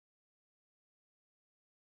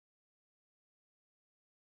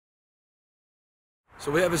So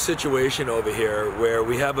we have a situation over here where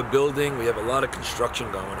we have a building, we have a lot of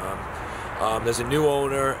construction going on. There's a new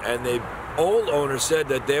owner, and the old owner said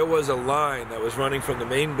that there was a line that was running from the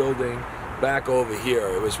main building back over here.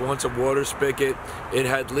 It was once a water spigot. It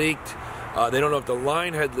had leaked. They don't know if the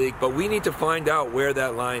line had leaked, but we need to find out where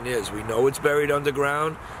that line is. We know it's buried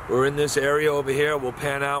underground. We're in this area over here. We'll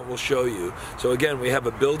pan out and we'll show you. So again, we have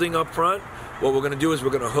a building up front. What we're going to do is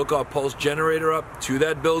we're going to hook our pulse generator up to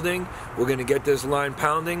that building. We're going to get this line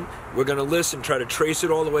pounding. We're going to listen, try to trace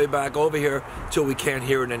it all the way back over here till we can't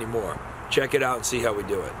hear it anymore. Check it out and see how we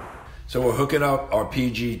do it. So we're hooking up our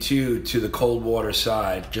PG2 to the cold water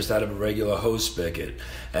side, just out of a regular hose spigot.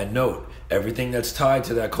 And note, everything that's tied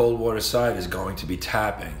to that cold water side is going to be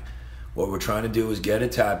tapping. What we're trying to do is get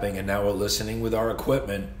it tapping, and now we're listening with our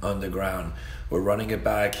equipment underground. We're running it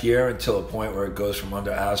back here until a point where it goes from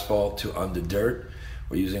under asphalt to under dirt.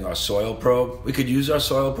 We're using our soil probe. We could use our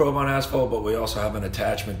soil probe on asphalt, but we also have an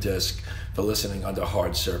attachment disc for listening under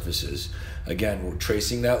hard surfaces. Again, we're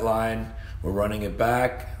tracing that line, we're running it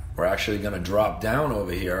back. We're actually going to drop down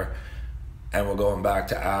over here, and we're going back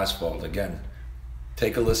to asphalt. Again,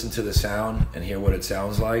 take a listen to the sound and hear what it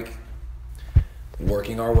sounds like.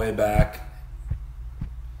 Working our way back,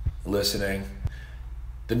 listening.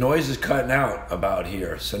 The noise is cutting out about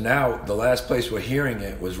here. So now the last place we're hearing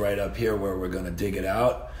it was right up here where we're going to dig it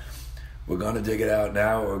out. We're going to dig it out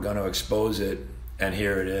now. We're going to expose it, and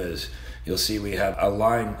here it is. You'll see we have a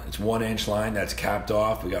line, it's 1 inch line that's capped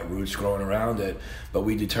off. We got roots growing around it, but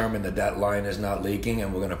we determined that that line is not leaking,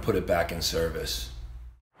 and we're gonna put it back in service.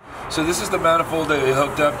 So this is the manifold that we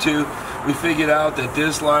hooked up to. We figured out that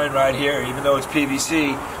this line right here, even though it's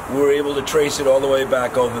PVC, we were able to trace it all the way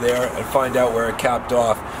back over there and find out where it capped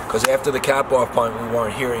off, because after the cap off point, we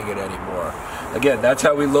weren't hearing it anymore. Again, that's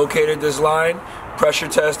how we located this line, pressure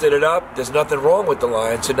tested it up. There's nothing wrong with the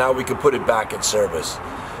line, so now we can put it back in service.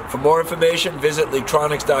 For more information, visit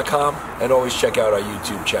LeakTronics.com and always check out our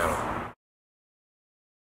YouTube channel.